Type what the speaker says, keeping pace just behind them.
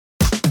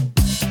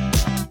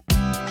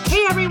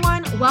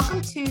everyone. Welcome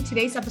to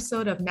today's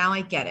episode of Now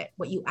I Get It,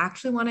 what you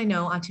actually want to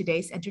know on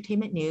today's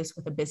entertainment news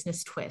with a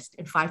business twist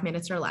in 5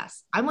 minutes or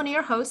less. I'm one of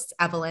your hosts,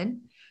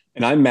 Evelyn.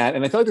 And I'm Matt.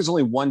 And I feel like there's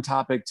only one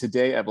topic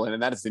today, Evelyn,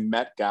 and that is the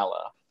Met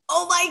Gala.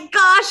 Oh my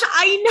gosh,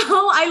 I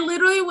know. I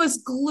literally was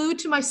glued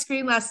to my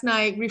screen last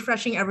night,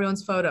 refreshing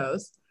everyone's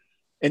photos.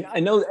 And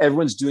I know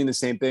everyone's doing the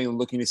same thing and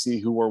looking to see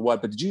who wore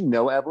what, but did you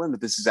know, Evelyn,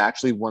 that this is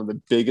actually one of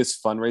the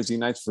biggest fundraising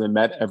nights for the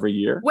Met every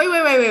year? Wait.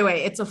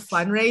 It's a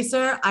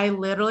fundraiser? I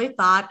literally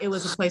thought it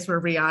was a place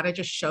where Rihanna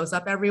just shows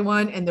up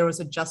everyone and there was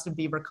a Justin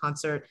Bieber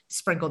concert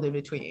sprinkled in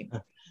between.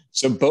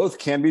 So both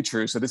can be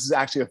true. So this is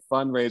actually a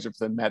fundraiser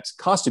for the Met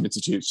Costume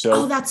Institute.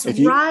 So that's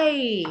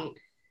right.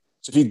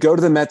 So if you go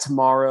to the Met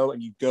tomorrow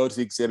and you go to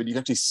the exhibit, you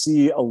can actually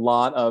see a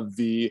lot of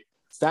the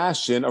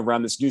fashion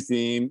around this new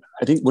theme.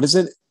 I think, what is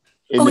it?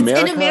 It's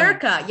in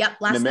America. Yep.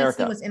 Last night's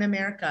theme was in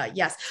America.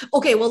 Yes.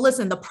 Okay. Well,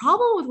 listen, the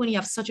problem with when you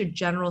have such a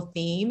general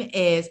theme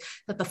is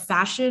that the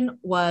fashion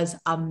was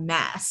a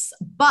mess,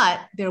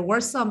 but there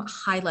were some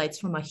highlights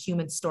from a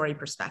human story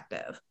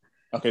perspective.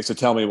 Okay. So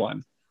tell me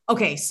one.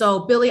 Okay.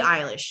 So Billie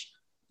Eilish,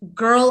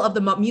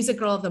 music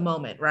girl of the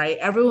moment, right?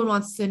 Everyone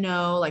wants to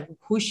know like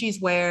who she's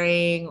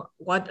wearing.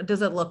 What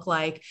does it look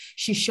like?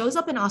 She shows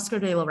up in Oscar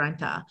de la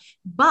Renta,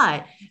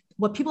 but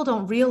what people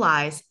don't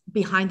realize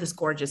behind this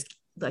gorgeous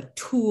like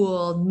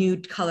tulle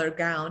nude color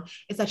gown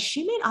is that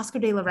she made Oscar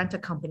de la Renta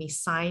company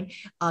sign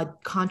a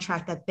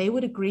contract that they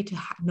would agree to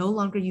no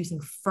longer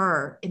using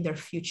fur in their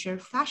future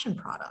fashion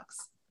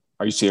products.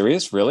 Are you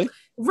serious? Really?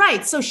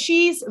 Right. So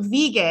she's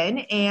vegan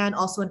and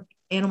also an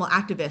animal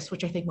activist,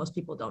 which I think most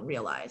people don't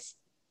realize.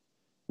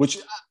 Which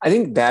I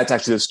think that's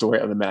actually the story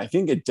of the Met. I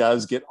think it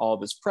does get all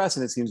this press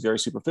and it seems very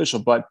superficial,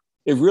 but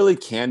it really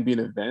can be an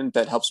event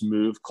that helps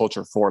move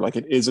culture forward. Like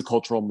it is a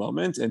cultural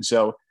moment. And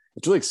so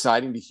it's really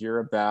exciting to hear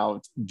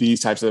about these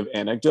types of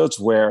anecdotes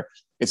where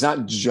it's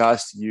not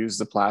just use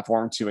the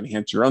platform to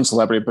enhance your own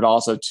celebrity, but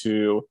also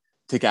to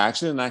take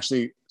action and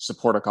actually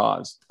support a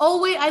cause. Oh,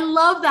 wait, I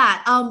love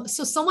that.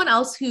 So someone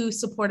else who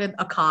supported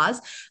a cause,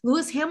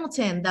 Lewis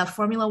Hamilton, the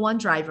Formula One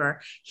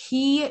driver,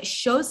 he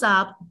shows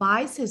up,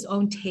 buys his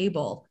own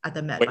table at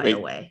the Met, by the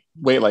way.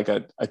 Wait, like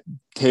a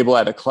table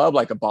at a club,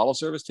 like a bottle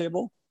service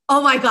table?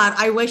 Oh my God,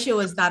 I wish it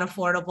was that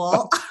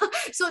affordable.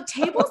 So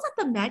tables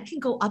at the Met can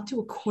go up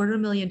to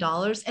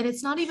 $250,000. And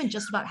it's not even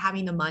just about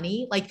having the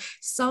money. Like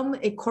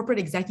a corporate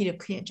executive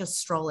can't just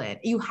stroll in.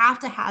 You have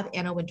to have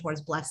Anna Wintour's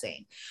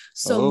blessing.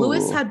 So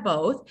Lewis had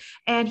both.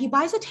 And he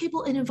buys a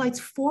table and invites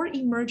 4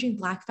 emerging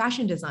Black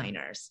fashion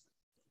designers.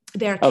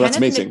 That's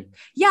amazing.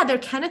 They're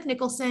Kenneth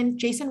Nicholson,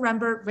 Jason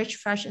Rembert, Rich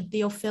Fresh, and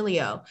Theo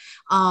Filio.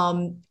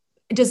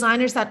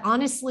 Designers that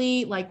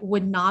honestly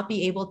would not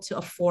be able to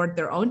afford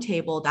their own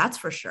table. That's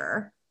for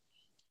sure.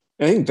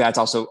 I think that's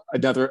also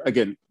another,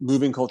 again,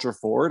 moving culture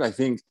forward. I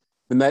think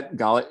the Met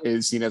Gala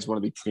is seen as one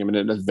of the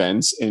preeminent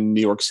events in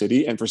New York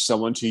City. And for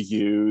someone to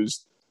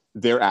use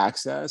their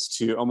access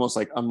to almost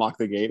like unlock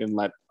the gate and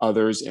let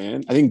others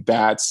in, I think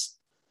that's,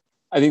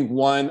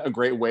 a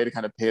great way to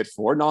kind of pay it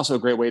forward and also a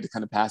great way to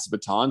kind of pass the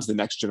baton to the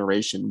next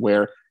generation,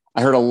 where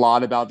I heard a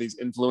lot about these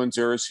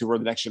influencers who are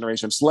the next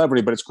generation of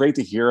celebrity, but it's great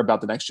to hear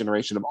about the next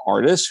generation of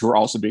artists who are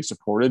also being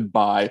supported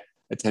by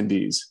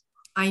attendees.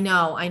 I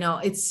know.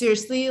 It's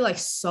seriously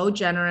so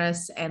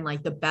generous and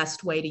the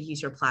best way to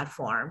use your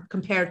platform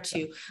compared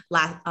to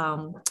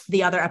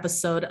the other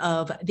episode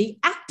of The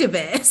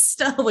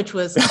Activist, which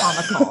was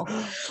comical.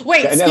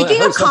 Wait,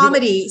 speaking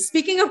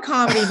of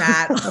comedy,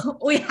 Matt,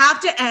 we have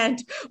to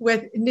end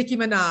with Nicki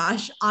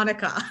Minaj,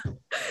 Annika.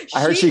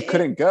 I heard she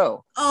couldn't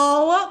go.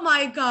 Oh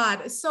my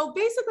God. So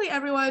basically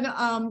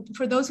everyone,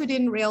 for those who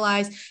didn't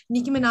realize,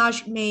 Nicki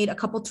Minaj made a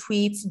couple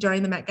tweets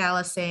during the Met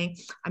Gala saying,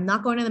 I'm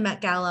not going to the Met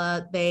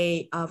Gala.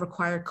 They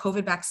require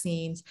COVID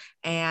vaccines.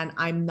 And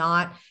I'm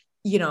not,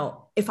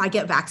 if I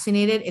get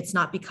vaccinated, it's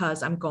not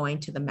because I'm going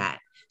to the Met.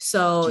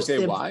 So did you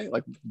say why?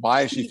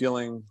 Why is she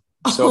feeling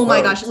so Oh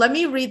my gosh. Let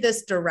me read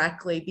this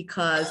directly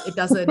because it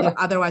doesn't,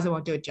 otherwise I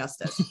won't do it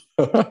justice.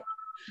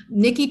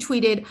 Nicki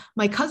tweeted,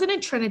 my cousin in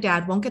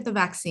Trinidad won't get the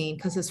vaccine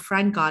because his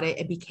friend got it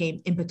and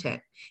became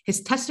impotent.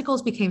 His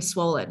testicles became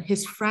swollen.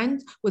 His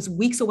friend was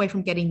weeks away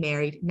from getting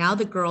married. Now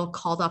the girl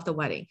called off the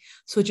wedding.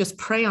 So just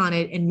pray on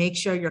it and make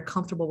sure you're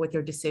comfortable with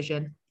your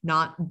decision,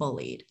 not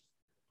bullied.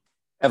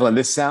 Evelyn,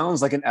 this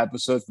sounds like an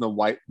episode from The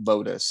White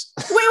Lotus.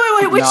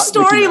 Wait, which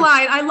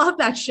storyline? I love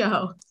that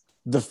show.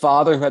 The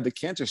father who had the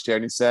cancer scare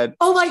and he said,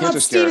 oh my God,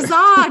 Steve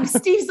Zahn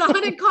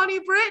and Connie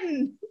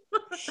Britton.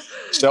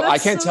 So I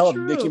can't tell if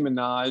Nicki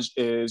Minaj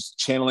is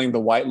channeling the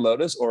White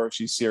Lotus or if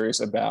she's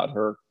serious about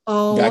her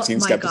vaccine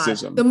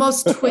skepticism. God. The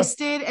most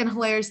twisted and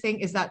hilarious thing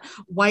is that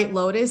White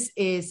Lotus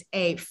is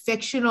a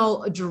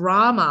fictional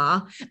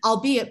drama,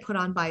 albeit put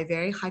on by a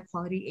very high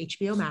quality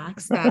HBO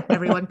Max that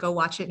everyone go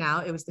watch it now.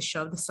 It was the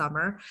show of the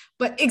summer.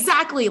 But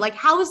exactly,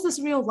 how is this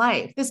real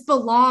life? This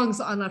belongs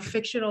on a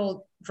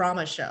fictional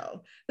drama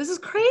show. This is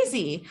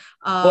crazy.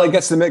 Well, I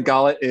guess the Met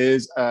Gala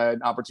is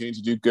an opportunity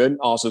to do good and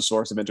also a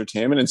source of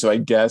entertainment. And so I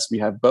guess we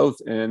have both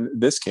in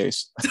this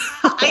case.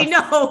 I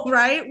know,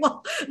 right?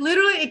 Well,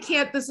 literally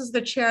this is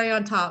the cherry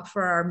on top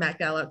for our Met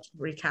Gala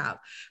recap.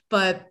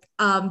 But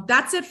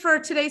that's it for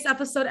today's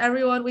episode,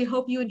 everyone. We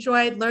hope you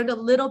enjoyed, learned a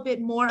little bit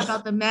more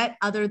about the Met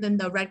other than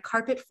the red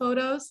carpet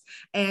photos,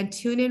 and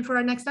tune in for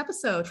our next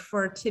episode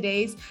for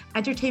today's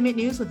entertainment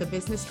news with a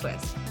business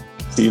twist.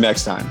 See you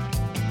next time.